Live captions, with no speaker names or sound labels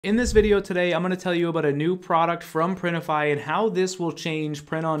In this video today, I'm going to tell you about a new product from Printify and how this will change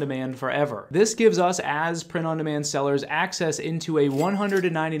print-on-demand forever. This gives us, as print-on-demand sellers, access into a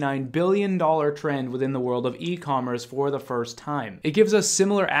 $199 billion trend within the world of e-commerce for the first time. It gives us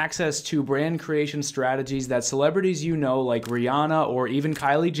similar access to brand creation strategies that celebrities you know, like Rihanna or even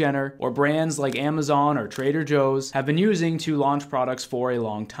Kylie Jenner, or brands like Amazon or Trader Joe's, have been using to launch products for a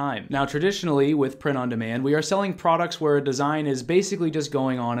long time. Now, traditionally, with print-on-demand, we are selling products where a design is basically just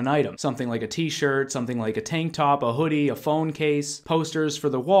going on an item. Something like a t-shirt, something like a tank top, a hoodie, a phone case, posters for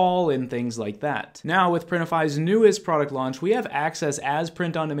the wall, and things like that. Now, with Printify's newest product launch, we have access as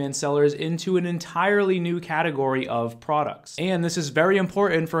print-on-demand sellers into an entirely new category of products. And this is very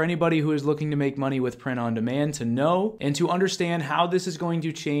important for anybody who is looking to make money with print-on-demand to know and to understand how this is going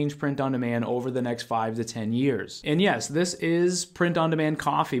to change print-on-demand over the next 5 to 10 years. And yes, this is print-on-demand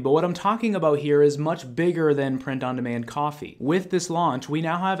coffee, but what I'm talking about here is much bigger than print-on-demand coffee. With this launch, we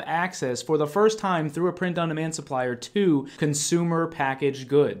now have access for the first time through a print-on-demand supplier to consumer packaged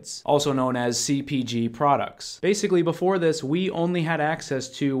goods, also known as CPG products. Basically, before this, we only had access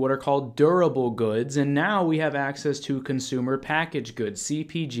to what are called durable goods, and now we have access to consumer packaged goods,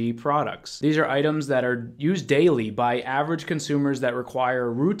 CPG products. These are items that are used daily by average consumers that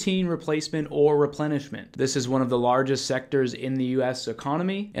require routine replacement or replenishment. This is one of the largest sectors in the US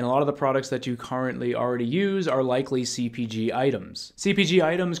economy, and a lot of the products that you currently already use are likely CPG items. CPG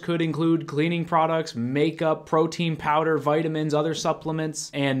items could include cleaning products, makeup, protein powder, vitamins, other supplements,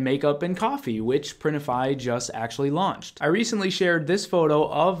 and makeup and coffee, which Printify just actually launched. I recently shared this photo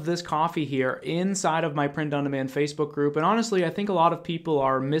of this coffee here inside of my print-on-demand Facebook group, and honestly, I think a lot of people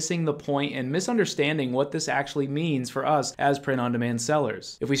are missing the point and misunderstanding what this actually means for us as print-on-demand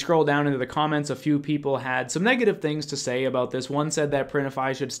sellers. If we scroll down into the comments, a few people had some negative things to say about this. One said that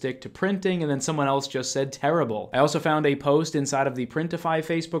Printify should stick to printing, and then someone else just said terrible. I also found a post inside of the Printify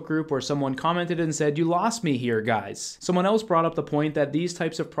Facebook group where someone commented and said, "You lost me here, guys." Someone else brought up the point that these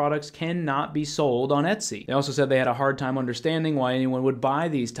types of products cannot be sold on Etsy. They also said they had a hard time understanding why anyone would buy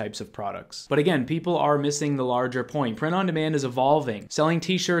these types of products. But again, people are missing the larger point. Print-on-demand is evolving. Selling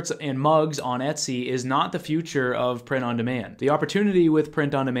t-shirts and mugs on Etsy is not the future of print-on-demand. The opportunity with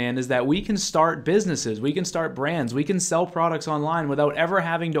print-on-demand is that we can start businesses, we can start brands, we can sell products online without ever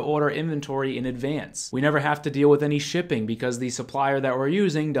having to order inventory in advance. We never have to deal with any shipping because the supplier that we're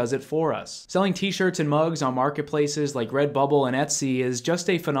using does it for us. Selling t-shirts and mugs on marketplaces like Redbubble and Etsy is just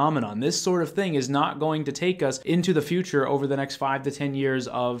a phenomenon. This sort of thing is not going to take us into the future over the next 5 to 10 years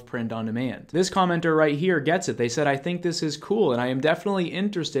of print on demand. This commenter right here gets it. They said, "I think this is cool, and I am definitely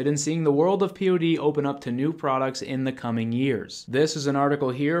interested in seeing the world of POD open up to new products in the coming years." This is an article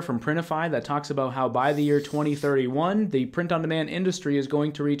here from Printify that talks about how by the year 2031, the print on demand industry is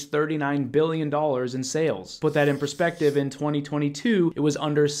going to reach $39 billion in sales. Put that in perspective, in 2022, it was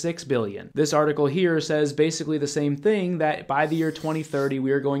under $6 billion. This article here says basically the same thing, that by the year 2030,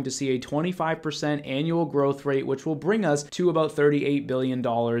 we are going to see a 25% annual growth rate, which will bring us to about $38 billion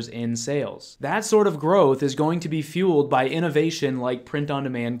in sales. That sort of growth is going to be fueled by innovation like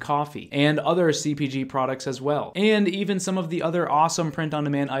print-on-demand coffee and other CPG products as well, and even some of the other awesome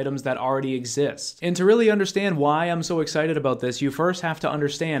print-on-demand items that already exist. And to really understand why I'm so excited about this, you first have to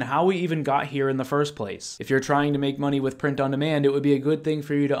understand how we even got here in the first place. If you're trying to make money with print-on-demand, it would be a good thing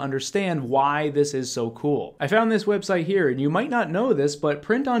for you to understand why this is so cool. I found this website here, and you might not know this, but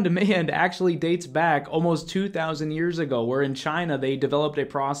print-on-demand actually dates back almost 2,000 years ago, where in China they developed a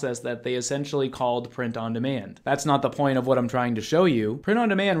process that they essentially called print-on-demand. That's not the point of what I'm trying to show you.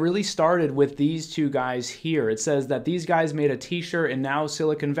 Print-on-demand really started with these two guys here. It says that these guys made a t-shirt, and now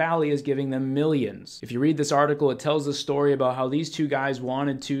Silicon Valley is giving them millions. If you read this article, it tells the story about how these two guys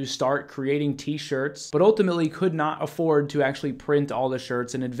wanted to start creating t-shirts, but ultimately could not afford to actually print all the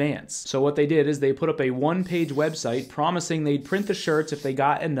shirts in advance. So what they did is they put up a one-page website promising they'd print the shirts if they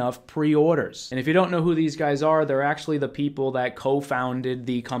got enough pre-orders. And if you don't know who these guys are, they're actually the people that co-founded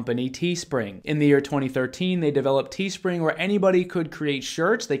the company Teespring. In the year 2013, they developed Teespring, where anybody could create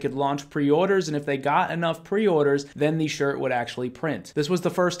shirts, they could launch pre-orders, and if they got enough pre-orders, then the shirt would actually print. This was the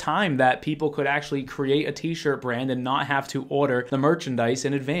first time that people could actually create a t-shirt brand and not have to order the merchandise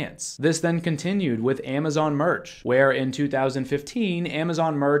in advance. This then continued with Amazon Merch, where in 2015,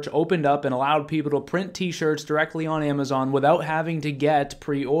 Amazon Merch opened up and allowed people to print t-shirts directly on Amazon without having to get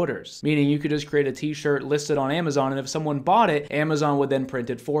pre-orders. Meaning you could just create a t-shirt listed on Amazon, and if someone bought it, Amazon would then print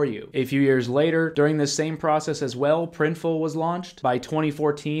it for you. A few years later, during this same process as well, Printful was launched. By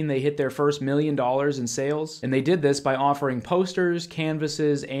 2014, they hit their first $1 million in sales, and they did this by offering posters,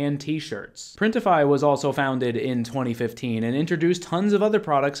 canvases, and t-shirts. Printify was also founded in 2015 and introduced tons of other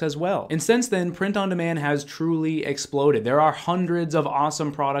products as well. And since then, print on demand has truly exploded. There are hundreds hundreds of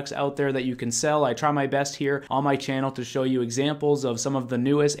awesome products out there that you can sell. I try my best here on my channel to show you examples of some of the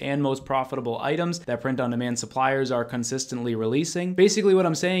newest and most profitable items that print-on-demand suppliers are consistently releasing. Basically what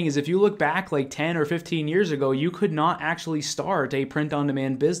I'm saying is if you look back like 10 or 15 years ago, you could not actually start a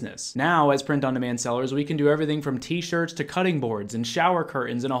print-on-demand business. Now, as print-on-demand sellers, we can do everything from t-shirts to cutting boards and shower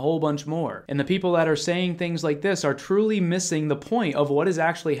curtains and a whole bunch more. And the people that are saying things like this are truly missing the point of what is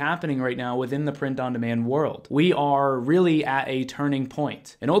actually happening right now within the print-on-demand world. We are really at a turning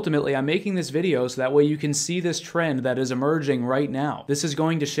point. And ultimately, I'm making this video so that way you can see this trend that is emerging right now. This is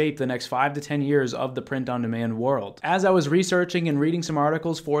going to shape the next 5 to 10 years of the print-on-demand world. As I was researching and reading some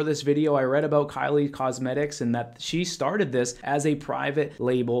articles for this video, I read about Kylie Cosmetics and that she started this as a private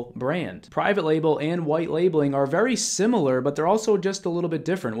label brand. Private label and white labeling are very similar, but they're also just a little bit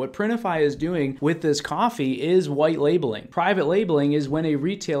different. What Printify is doing with this coffee is white labeling. Private labeling is when a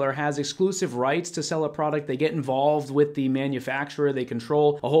retailer has exclusive rights to sell a product. They get involved with the manufacturer. They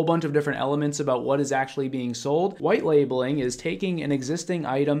control a whole bunch of different elements about what is actually being sold. White labeling is taking an existing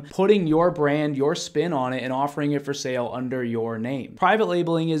item, putting your brand, your spin on it, and offering it for sale under your name. Private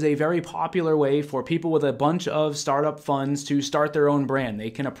labeling is a very popular way for people with a bunch of startup funds to start their own brand. They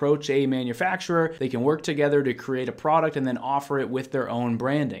can approach a manufacturer, they can work together to create a product and then offer it with their own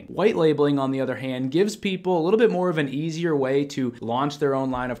branding. White labeling, on the other hand, gives people a little bit more of an easier way to launch their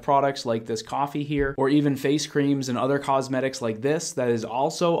own line of products like this coffee here, or even face creams and other cosmetics like this that is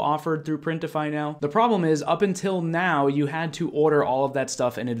also offered through Printify now. The problem is, up until now, you had to order all of that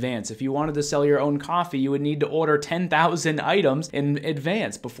stuff in advance. If you wanted to sell your own coffee, you would need to order 10,000 items in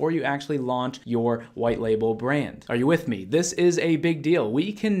advance before you actually launch your white label brand. Are you with me? This is a big deal.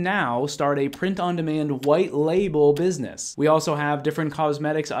 We can now start a print-on-demand white label business. We also have different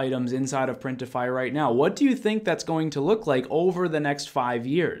cosmetics items inside of Printify right now. What do you think that's going to look like over the next 5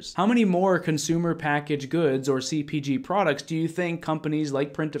 years? How many more consumer packaged goods or CPG products do you think companies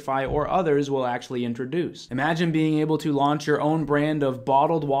like Printify or others will actually introduce? Imagine being able to launch your own brand of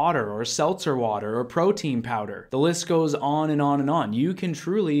bottled water or seltzer water or protein powder. The list goes on and on and on. You can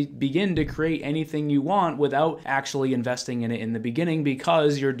truly begin to create anything you want without actually investing in it in the beginning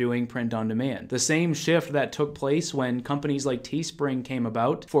because you're doing print on demand. The same shift that took place when companies like Teespring came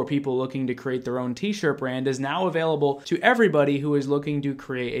about for people looking to create their own t-shirt brand is now available to everybody who is looking to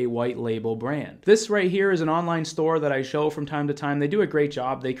create a white label brand. This right here is an online store that I show from time to time. They do a great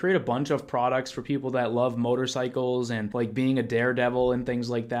job. They create a bunch of products for people that love motorcycles and like being a daredevil and things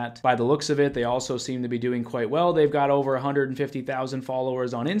like that. By the looks of it, they also seem to be doing quite well. They've got over 150,000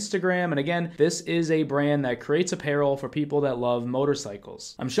 followers on Instagram. And again, this is a brand that creates apparel for people that love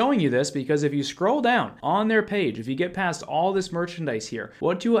motorcycles. I'm showing you this because if you scroll down on their page, if you get past all this merchandise here,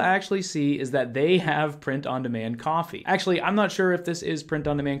 what you will actually see is that they have print-on-demand coffee. Actually, I'm not sure if this is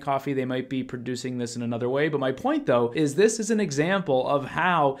print-on-demand coffee. They might be producing this in another way, but my point though is this is an example of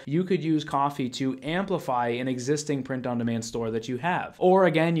how you could use coffee to amplify an existing print-on-demand store that you have. Or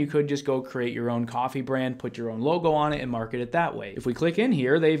again, you could just go create your own coffee brand, put your own logo on it and market it that way. If we click in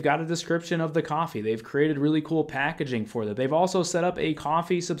here, they've got a description of the coffee. They've created really cool packaging for that. They've also set up a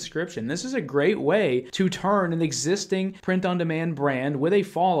coffee subscription. This is a great way to turn an existing print-on-demand brand with a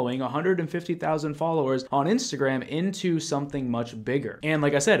following, 150,000 followers on Instagram, into something much bigger. And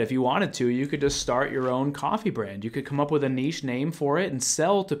like I said, if you wanted to, you could just start your own coffee brand. You could come up with a niche name for it and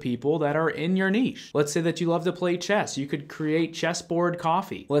sell to people that are in your niche. Let's say that you love to play chess. You could create chessboard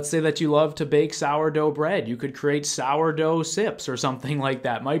coffee. Let's say that you love to bake sourdough bread. You could create sourdough sips or something like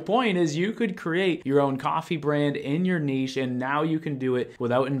that. My point is you could create your own coffee brand in your niche, and now you can do it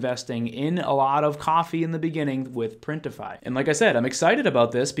without investing in a lot of coffee in the beginning with Printify. And like I said, I'm excited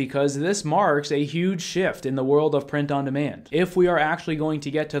about this because this marks a huge shift in the world of print on demand. If we are actually going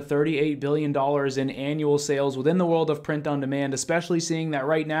to get to $38 billion in annual sales within the world of print on demand, especially seeing that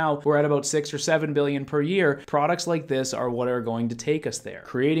right now we're at about 6 or 7 billion per year, products like this are what are going to take us there.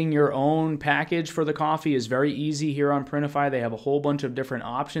 Creating your own package for the coffee is very easy here on Printify. They have a whole bunch of different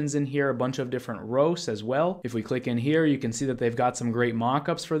options in here, a bunch of different roasts as well. If we click in here, you can see that they've got some great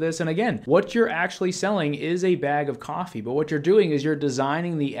mock-ups for this. And again, what you're actually selling is a bag of coffee, but what you're doing is you're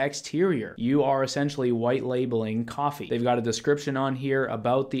designing the exterior. You are essentially white labeling coffee. They've got a description on here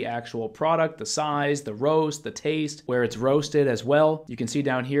about the actual product, the size, the roast, the taste, where it's roasted as well. You can see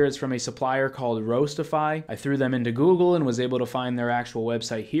down here it's from a supplier called Roastify. I threw them into Google and was able to find their actual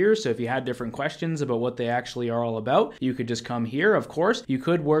website here. So if you had different questions about what they actually are all about, you could just come here. Of course, you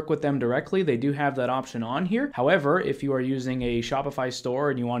could work with them directly. They do have that option on here. However, if you are using a Shopify store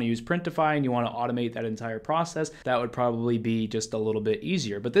and you want to use Printify and you want to automate that entire process, that would probably be just a little bit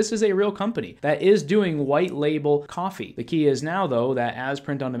easier. But this is a real company that is doing white label coffee. The key is now though that as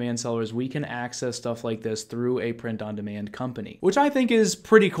print on demand sellers, we can access stuff like this through a print print-on-demand company, which I think is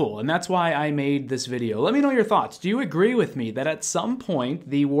pretty cool, and that's why I made this video. Let me know your thoughts. Do you agree with me that at some point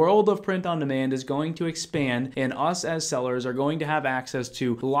the world of print-on-demand is going to expand and us as sellers are going to have access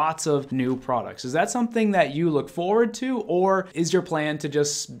to lots of new products? Is that something that you look forward to, or is your plan to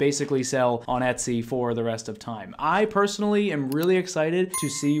just basically sell on Etsy for the rest of time? I personally am really excited to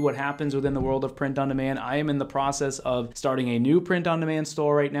see what happens within the world of print-on-demand. I am in the process of starting a new print-on-demand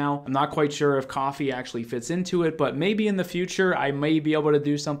store right now. I'm not quite sure if coffee actually fits into it, but maybe in the future I may be able to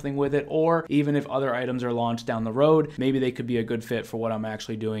do something with it, or even if other items are launched down the road, maybe they could be a good fit for what I'm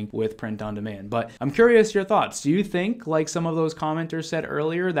actually doing with print-on-demand. But I'm curious your thoughts. Do you think, like some of those commenters said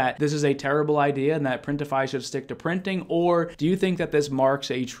earlier, that this is a terrible idea and that Printify should stick to printing, or do you think that this marks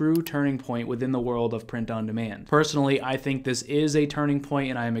a true turning point within the world of print-on-demand? Personally, I think this is a turning point,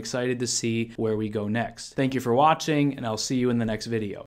 and I am excited to see where we go next. Thank you for watching, and I'll see you in the next video.